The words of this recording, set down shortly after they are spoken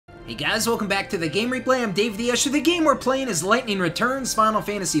Hey guys, welcome back to the Game Replay. I'm DavetheUsher. The game we're playing is Lightning Returns Final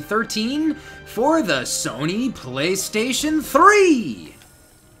Fantasy XIII for the Sony PlayStation 3.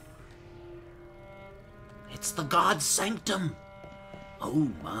 It's the God's Sanctum.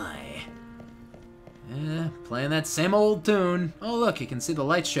 Oh my. Playing that same old tune. Oh look, you can see the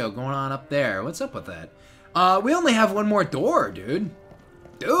light show going on up there. What's up with that? We only have one more door, dude.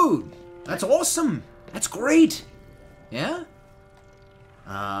 Dude, that's awesome. That's great. Yeah?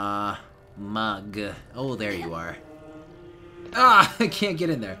 Mug. Oh, there you are. Ah, I can't get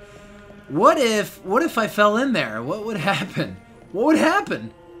in there. What if I fell in there? What would happen? What would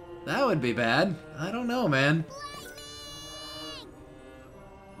happen? That would be bad. I don't know, man.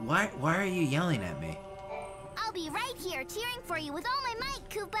 Why are you yelling at me? I'll be right here cheering for you with all my might,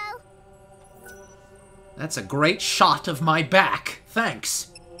 Kupo. That's a great shot of my back.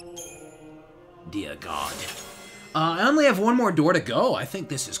 Thanks. Dear God. I only have one more door to go. I think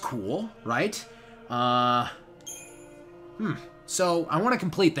this is cool, right? So I want to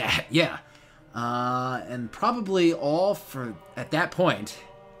complete that, yeah. And probably all for, at that point,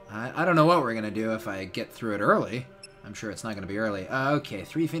 I don't know what we're going to do if I get through it early. I'm sure it's not going to be early. Okay,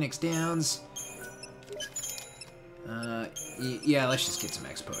 3 Phoenix Downs. Yeah, let's just get some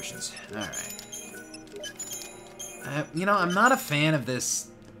X potions. Alright. You know, I'm not a fan of this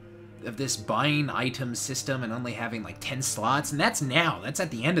buying item system and only having like 10 slots, and that's now. That's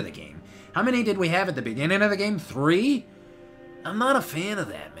at the end of the game. How many did we have at the beginning of the game? 3? I'm not a fan of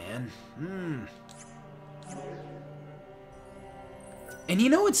that, man. And you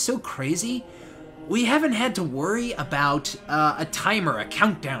know what's so crazy? We haven't had to worry about a timer, a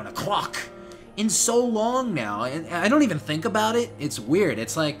countdown, a clock in so long now, and I don't even think about it. It's weird.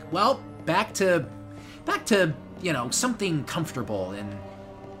 It's like, well, back to you know, something comfortable and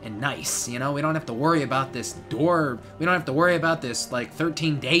nice, you know? We don't have to worry about this door. We don't have to worry about this, like,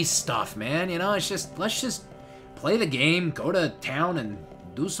 13-day stuff, man. You know, it's just, let's just play the game, go to town, and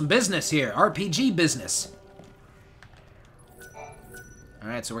do some business here. RPG business.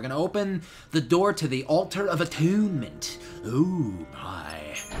 Alright, so we're gonna open the door to the Altar of Attunement. Ooh,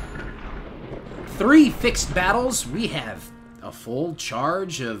 my. 3 fixed battles. We have a full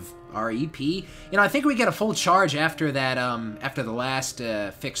charge of our EP. You know, I think we get a full charge after that, after the last,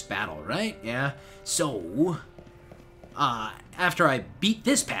 fixed battle, right? Yeah. So, after I beat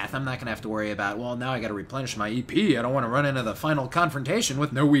this path, I'm not gonna have to worry about, well, now I gotta replenish my EP. I don't want to run into the final confrontation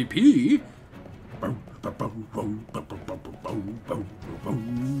with no EP.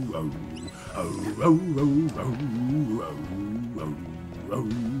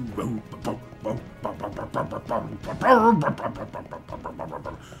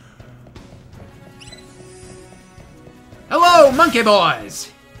 Hello, monkey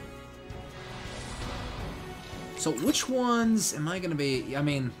boys! So which ones am I gonna be? I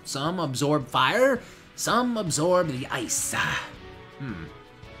mean, some absorb fire, some absorb the ice. How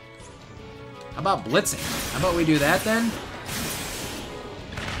about blitzing? How about we do that then?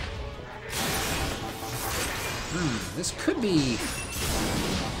 This could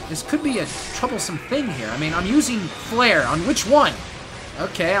be a troublesome thing here. I mean, I'm using flare on which one?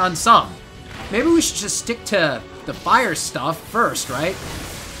 Okay, on some. Maybe we should just stick to the fire stuff first, right?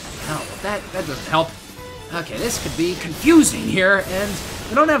 No, that doesn't help. Okay, this could be confusing here, and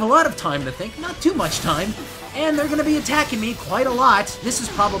we don't have a lot of time to think, not too much time, and they're gonna be attacking me quite a lot. This is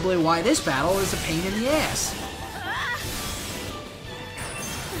probably why this battle is a pain in the ass.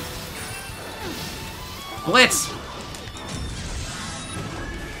 Blitz!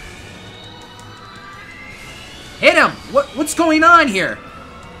 Hit him! What's going on here?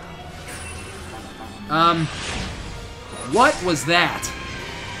 What was that?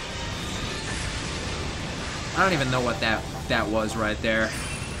 I don't even know what that was right there.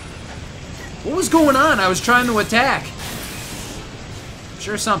 What was going on? I was trying to attack. I'm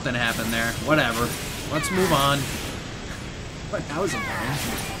sure something happened there. Whatever. Let's move on. But that was annoying.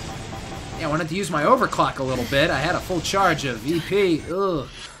 Yeah, I wanted to use my overclock a little bit. I had a full charge of EP. Ugh.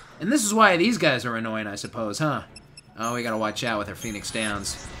 And this is why these guys are annoying, I suppose, huh? Oh, we gotta watch out with our Phoenix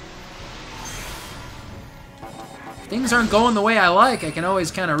Downs. If things aren't going the way I like, I can always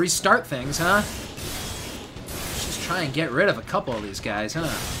kind of restart things, huh? Let's just try and get rid of a couple of these guys, huh?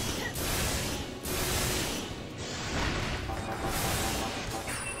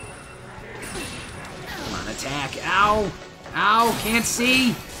 Come on, attack. Ow! Ow, can't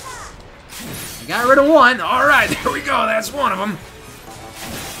see! I got rid of one. Alright, there we go. That's one of them.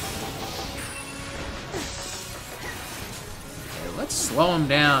 Okay, let's slow him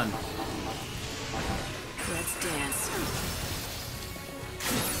down. Let's dance.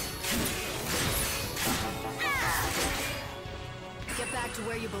 to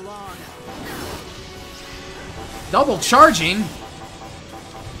where you belong. Double charging?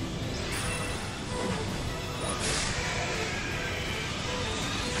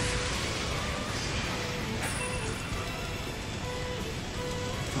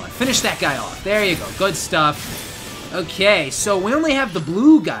 Come on, finish that guy off. There you go. Good stuff. Okay, so we only have the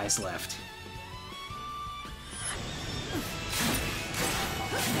blue guys left.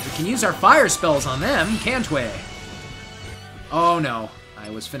 We can use our fire spells on them, can't we? Oh no, I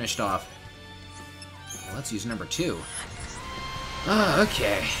was finished off. Well, let's use number 2. Oh,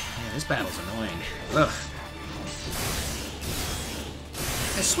 okay. Yeah, this battle's annoying. Ugh.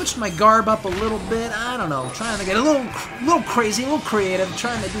 I switched my garb up a little bit. I don't know, trying to get a little crazy, a little creative,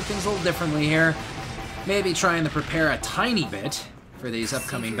 trying to do things a little differently here. Maybe trying to prepare a tiny bit for these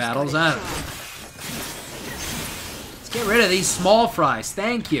upcoming battles. I don't know. Let's get rid of these small fries.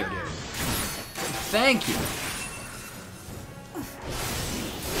 Thank you, dude. Thank you.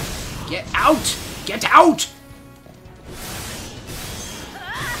 Get out! Get out!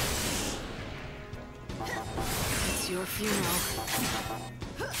 It's your funeral.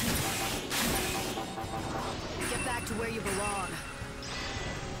 Get back to where you belong.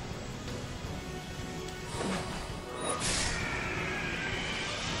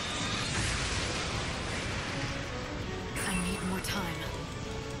 I need more time.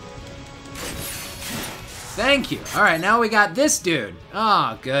 Thank you. Alright, now we got this dude.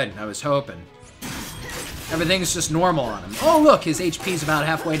 Ah, good. I was hoping. Everything's just normal on him. Oh, look, his HP's about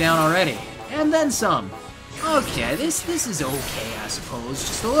halfway down already. And then some. Okay, this is okay, I suppose.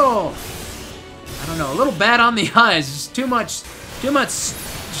 Just a little, I don't know, a little bad on the eyes. Just too much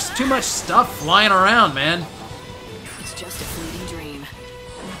stuff flying around, man. It's just a fleeting dream.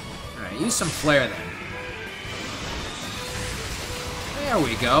 Alright, use some flare then. There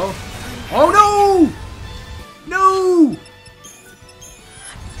we go. Oh no! No!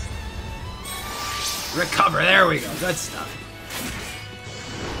 Recover, there we go. Good stuff.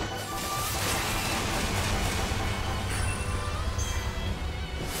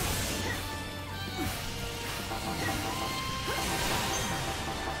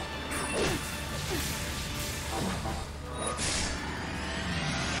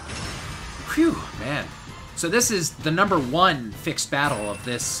 Phew, man. So this is the #1 fixed battle of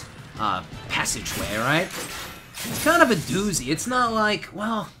this passageway, right? It's kind of a doozy. It's not like,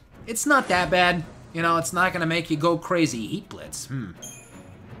 well, it's not that bad. You know, it's not gonna make you go crazy. Heat Blitz.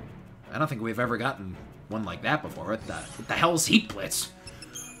 I don't think we've ever gotten one like that before. What the hell's Heat Blitz?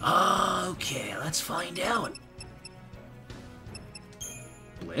 Okay, let's find out.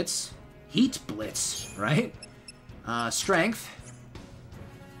 Blitz? Heat Blitz, right? Strength.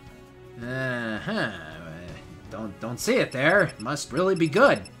 Don't see it there. It must really be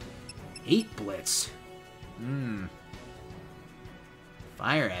good. Heat Blitz.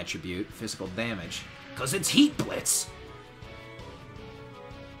 Fire attribute, physical damage. 'Cause it's Heat Blitz.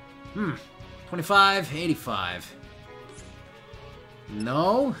 25, 85.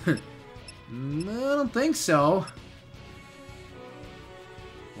 No? I don't think so.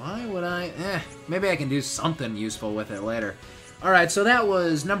 Why would I? Maybe I can do something useful with it later. Alright, so that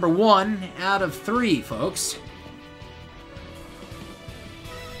was #1 out of 3, folks.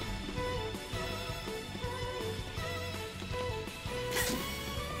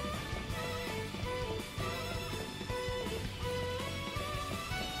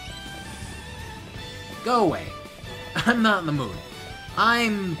 Go away. I'm not in the mood.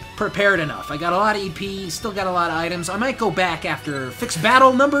 I'm prepared enough. I got a lot of EP, still got a lot of items. I might go back after fixed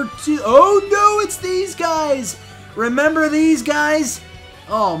battle #2. Oh no, it's these guys! Remember these guys?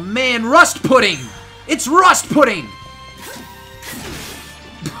 Oh man, Rust Pudding! It's Rust Pudding!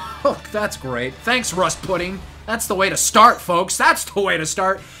 Oh, that's great. Thanks, Rust Pudding. That's the way to start, folks. That's the way to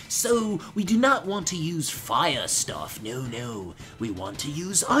start. So, we do not want to use fire stuff. No, no. We want to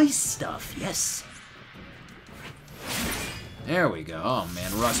use ice stuff. Yes. There we go. Oh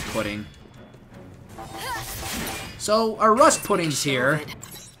man, Rust Pudding. So, our Rust Pudding's here.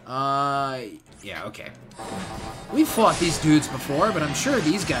 Yeah, okay. We've fought these dudes before, but I'm sure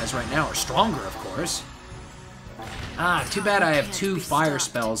these guys right now are stronger, of course. Ah, too bad I have 2 fire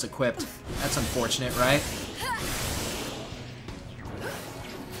spells equipped. That's unfortunate, right?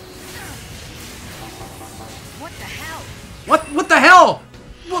 What the hell? What the hell?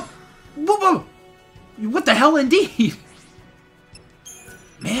 What the hell indeed?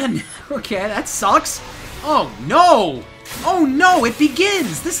 Man, okay, that sucks. Oh no! Oh no, it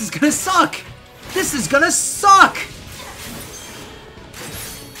begins! This is gonna suck! This is gonna suck!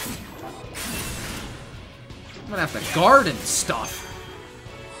 I'm gonna have to guard and stuff.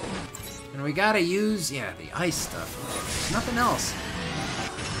 And we gotta use, yeah, the ice stuff. There's nothing else.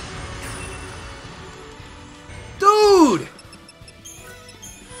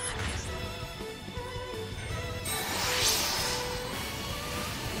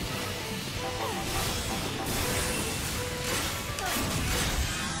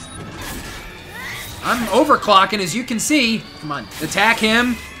 I'm overclocking, as you can see. Come on, attack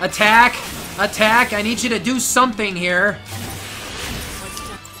him. Attack. Attack. I need you to do something here.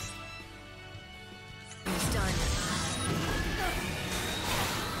 It's done.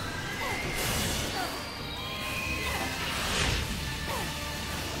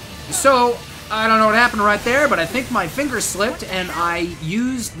 So, I don't know what happened right there, but I think my finger slipped, and I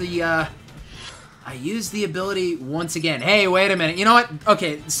used the ability once again. Hey, wait a minute. You know what?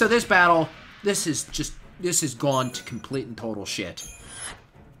 Okay, so this battle, this has gone to complete and total shit.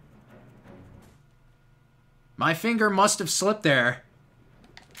 My finger must have slipped there.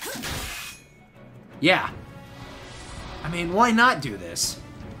 Yeah. I mean, why not do this?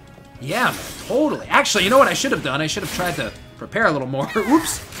 Yeah, man, totally. Actually, you know what I should have done? I should have tried to prepare a little more.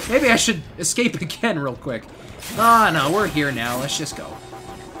 Oops. Maybe I should escape again real quick. Ah, no, we're here now. Let's just go.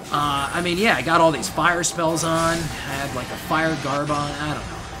 I mean, yeah, I got all these fire spells on. I had, like, a fire garb on. I don't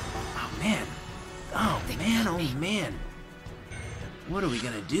know. Oh, man. Oh, man. Oh, man. What are we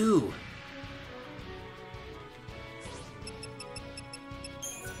gonna do?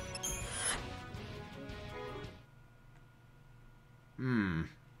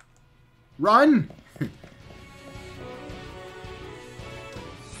 Run!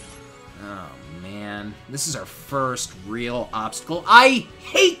 Oh, man. This is our first real obstacle. I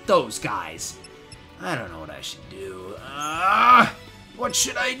hate those guys! I don't know what I should do. What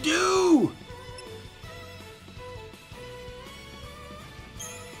should I do?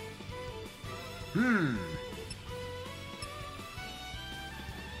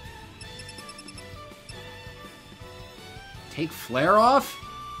 Take flare off?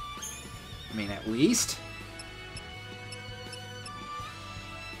 I mean, at least.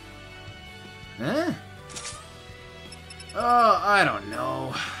 Huh? Oh, I don't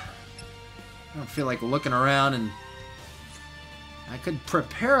know. I don't feel like looking around, and I could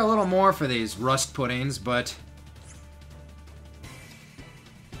prepare a little more for these rust puddings, but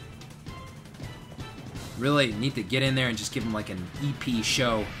really need to get in there and just give them like an EP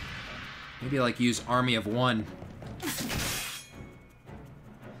show. Maybe like use Army of One.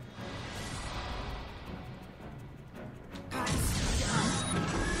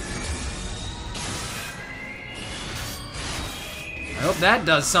 I hope that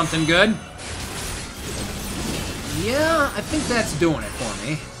does something good. Yeah, I think that's doing it for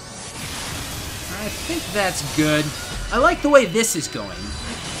me. I think that's good. I like the way this is going.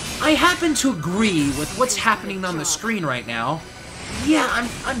 I happen to agree with what's happening on the screen right now. Yeah,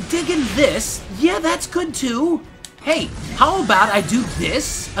 I'm digging this. Yeah, that's good too. Hey, how about I do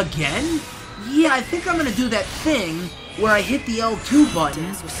this again? Yeah, I think I'm gonna do that thing where I hit the L2 button,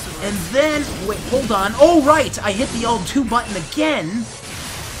 and then, wait, hold on. Oh, right, I hit the L2 button again.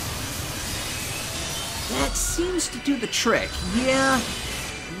 That seems to do the trick. Yeah,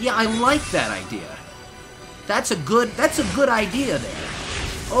 I like that idea. That's a good idea there.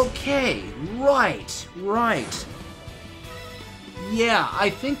 Okay, right. Yeah, I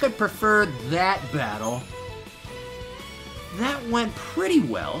think I prefer that battle. That went pretty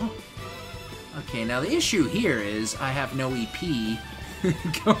well. Okay, now the issue here is I have no EP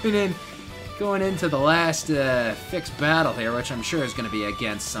going into the last fixed battle here, which I'm sure is going to be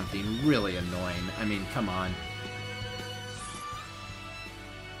against something really annoying. I mean, come on.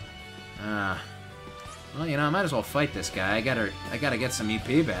 Well, you know, I might as well fight this guy. I gotta get some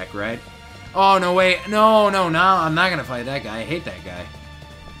EP back, right? Oh, no, wait. No, I'm not gonna fight that guy. I hate that guy.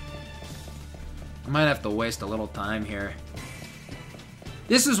 I might have to waste a little time here.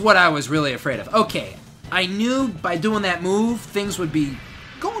 This is what I was really afraid of. Okay, I knew by doing that move, things would be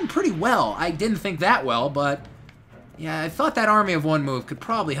going pretty well. I didn't think that well, but yeah, I thought that Army of One move could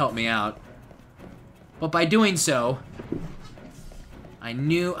probably help me out. But by doing so, I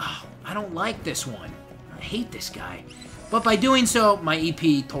knew... Oh, I don't like this one. I hate this guy. But by doing so, my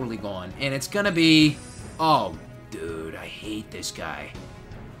EP totally gone. And it's gonna be... Oh, dude, I hate this guy.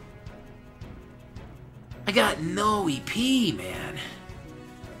 I got no EP, man.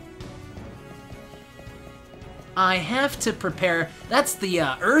 I have to prepare... That's the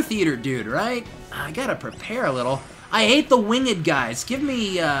Earth Eater dude, right? I gotta prepare a little. I hate the winged guys. Give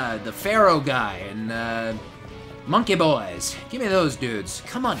me the Pharaoh guy and Monkey Boys. Give me those dudes.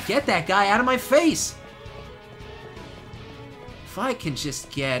 Come on, get that guy out of my face. If I can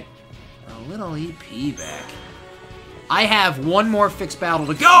just get a little EP back. I have one more fixed battle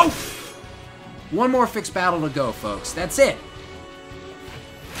to go! One more fixed battle to go, folks. That's it.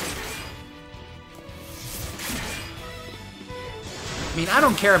 I mean, I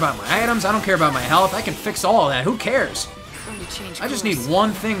don't care about my items, I don't care about my health, I can fix all of that, who cares? I just need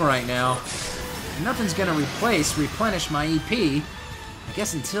one thing right now. Nothing's gonna replenish my EP. I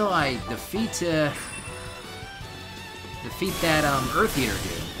guess until I defeat that Earth Eater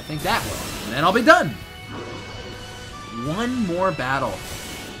dude. I think that will. And then I'll be done. One more battle.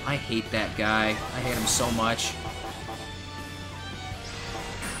 I hate that guy. I hate him so much.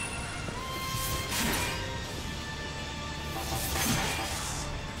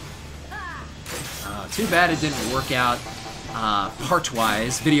 Too bad it didn't work out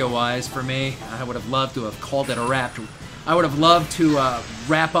part-wise, video-wise for me. I would have loved to have called it a wrap. I would have loved to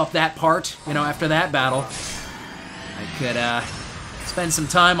wrap up that part, you know, after that battle. I could spend some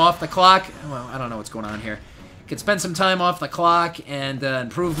time off the clock. Well, I don't know what's going on here. Could spend some time off the clock and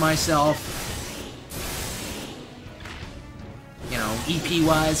improve myself. You know,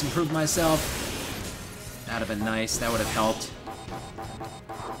 EP-wise, improve myself. That would have been nice. That would have helped.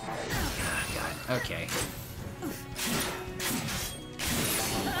 Okay.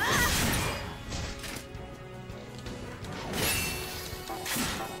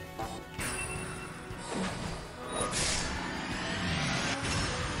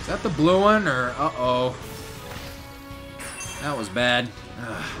 Is that the blue one, or uh-oh? That was bad.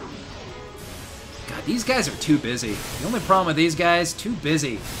 Ugh. God, these guys are too busy. The only problem with these guys, too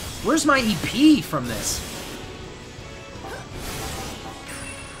busy. Where's my EP from this?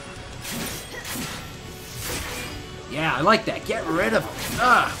 Yeah, I like that. Get rid of him.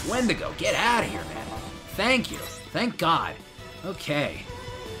 Ugh, Wendigo, get out of here, man. Thank you. Thank God. Okay.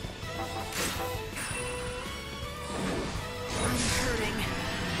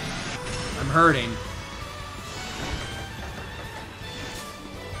 I'm hurting.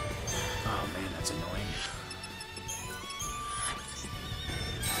 Oh, man, that's annoying.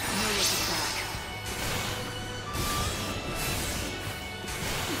 No looking back.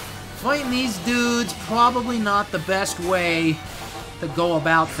 Fighting these dudes, probably not the best way to go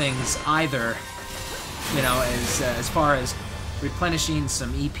about things either. You know, as far as replenishing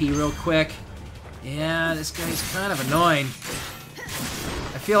some EP real quick. Yeah, this guy's kind of annoying.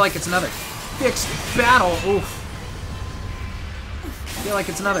 I feel like it's another fixed battle. Oof. I feel like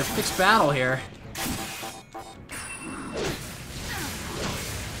it's another fixed battle here.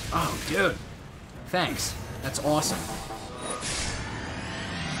 Oh, dude. Thanks. That's awesome.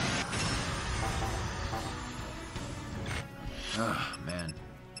 Oh, man.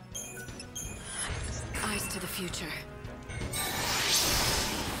 Eyes to the future.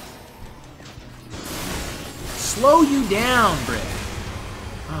 Slow you down, Brick.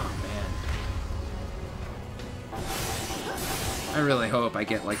 Oh, man. I really hope I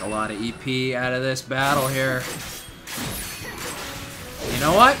get, like, a lot of EP out of this battle here. You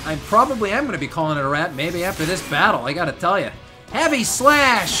know what? I probably am going to be calling it a wrap maybe after this battle, I gotta tell you. Heavy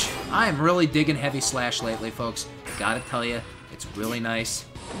Slash! I am really digging Heavy Slash lately, folks. I gotta tell you, it's really nice.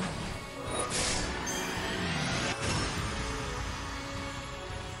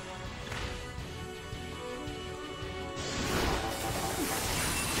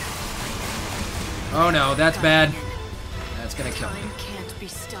 Oh no, that's bad. That's gonna kill me. Time can't be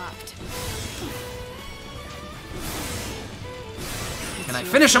stopped. Can I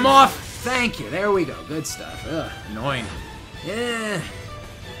finish him off? Thank you. There we go. Good stuff. Ugh, annoying. Yeah.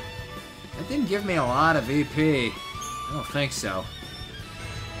 That didn't give me a lot of EP. I don't think so.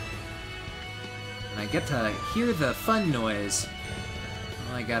 And I get to hear the fun noise.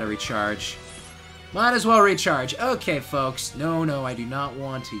 Well, I gotta recharge. Might as well recharge. Okay, folks. No, I do not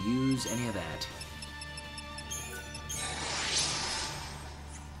want to use any of that.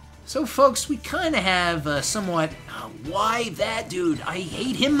 So, folks, we kind of have somewhat... why that dude? I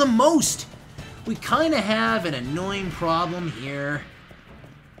hate him the most! We kind of have an annoying problem here.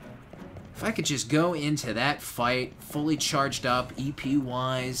 If I could just go into that fight fully charged up,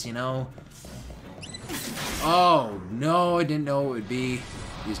 EP-wise, you know. Oh, no, I didn't know it would be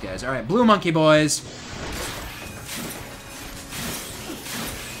these guys. Alright, Blue Monkey Boys.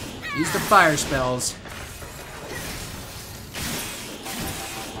 Use the fire spells.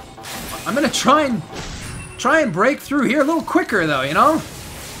 I'm gonna try and break through here a little quicker, though, you know?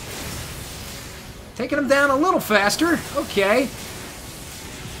 Taking him down a little faster. Okay.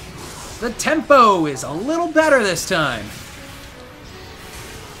 The tempo is a little better this time.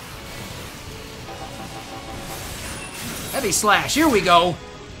 Heavy Slash, here we go.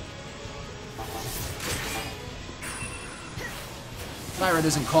 Fire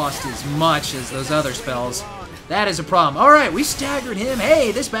doesn't cost as much as those other spells. That is a problem. Alright, we staggered him.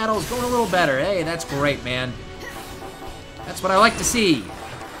 Hey, this battle is going a little better. Hey, that's great, man. That's what I like to see.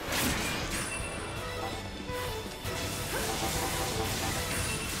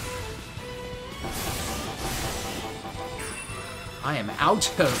 I am out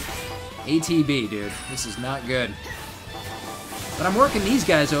of ATB, dude. This is not good. But I'm working these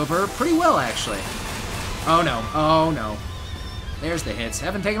guys over pretty well, actually. Oh, no. Oh, no. There's the hits.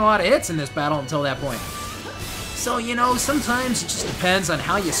 Haven't taken a lot of hits in this battle until that point. So, you know, sometimes it just depends on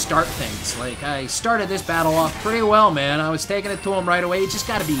how you start things. Like, I started this battle off pretty well, man. I was taking it to him right away. You just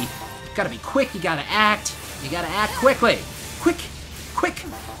gotta be quick. You gotta act. You gotta act quickly.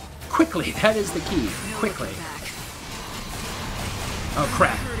 Quickly. That is the key. Quickly. Oh,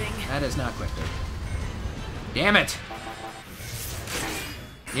 crap. That is not quickly. Damn it.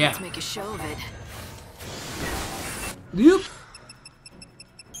 Yeah. Let's make a show of it. Yep.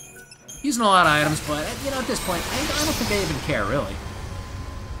 Using a lot of items, but, you know, at this point, I don't think I even care, really.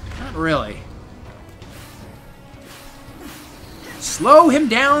 Not really. Slow him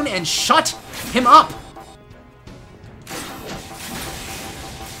down and shut him up!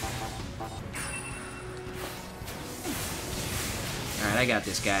 Alright, I got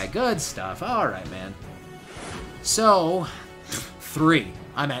this guy. Good stuff. Alright, man. So, 3.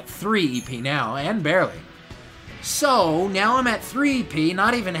 I'm at 3 EP now, and barely. So, now I'm at 3 EP,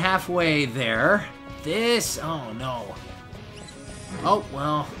 not even halfway there. This, oh no. Oh,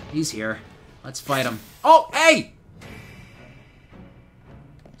 well, he's here. Let's fight him. Oh, hey!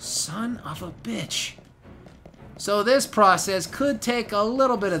 Son of a bitch. So this process could take a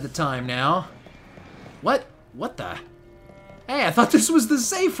little bit of the time now. What? What the? Hey, I thought this was the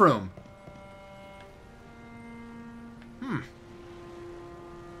safe room.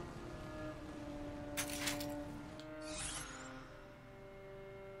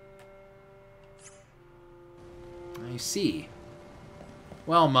 I see.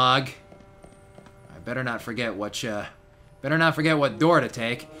 Well, Mog, I better not forget what door to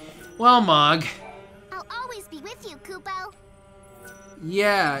take. Well, Mog. I'll always be with you, Kupo.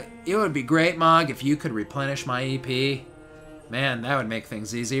 Yeah, it would be great, Mog, if you could replenish my EP. Man, that would make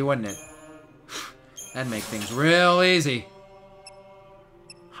things easy, wouldn't it? That'd make things real easy.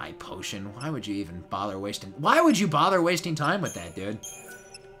 High potion. Why would you even bother wasting... Why would you bother wasting time with that, dude?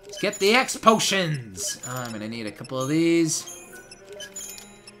 Let's get the X potions. I'm gonna need a couple of these.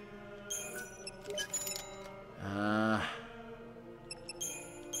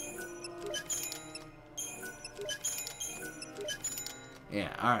 Yeah,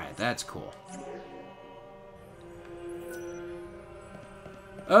 alright, that's cool.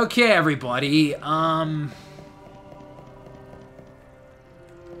 Okay, everybody, why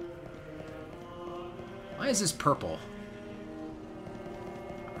is this purple?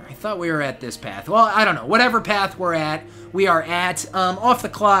 I thought we were at this path. Well, I don't know. Whatever path we are at, off the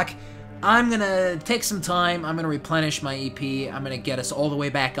clock. I'm gonna take some time. I'm gonna replenish my EP. I'm gonna get us all the way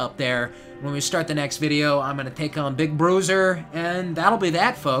back up there. When we start the next video, I'm gonna take on Big Bruiser, and that'll be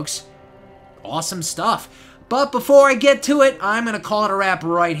that, folks. Awesome stuff. But before I get to it, I'm gonna call it a wrap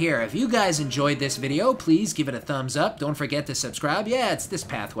right here. If you guys enjoyed this video, please give it a thumbs up. Don't forget to subscribe. Yeah, it's this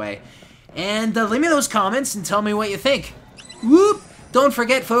pathway. And leave me those comments and tell me what you think. Whoop! Don't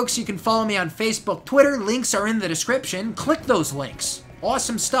forget, folks, you can follow me on Facebook, Twitter. Links are in the description. Click those links.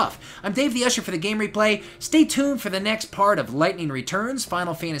 Awesome stuff. I'm Dave the Usher for the Game Replay. Stay tuned for the next part of Lightning Returns,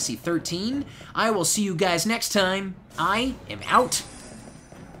 Final Fantasy XIII. I will see you guys next time. I am out.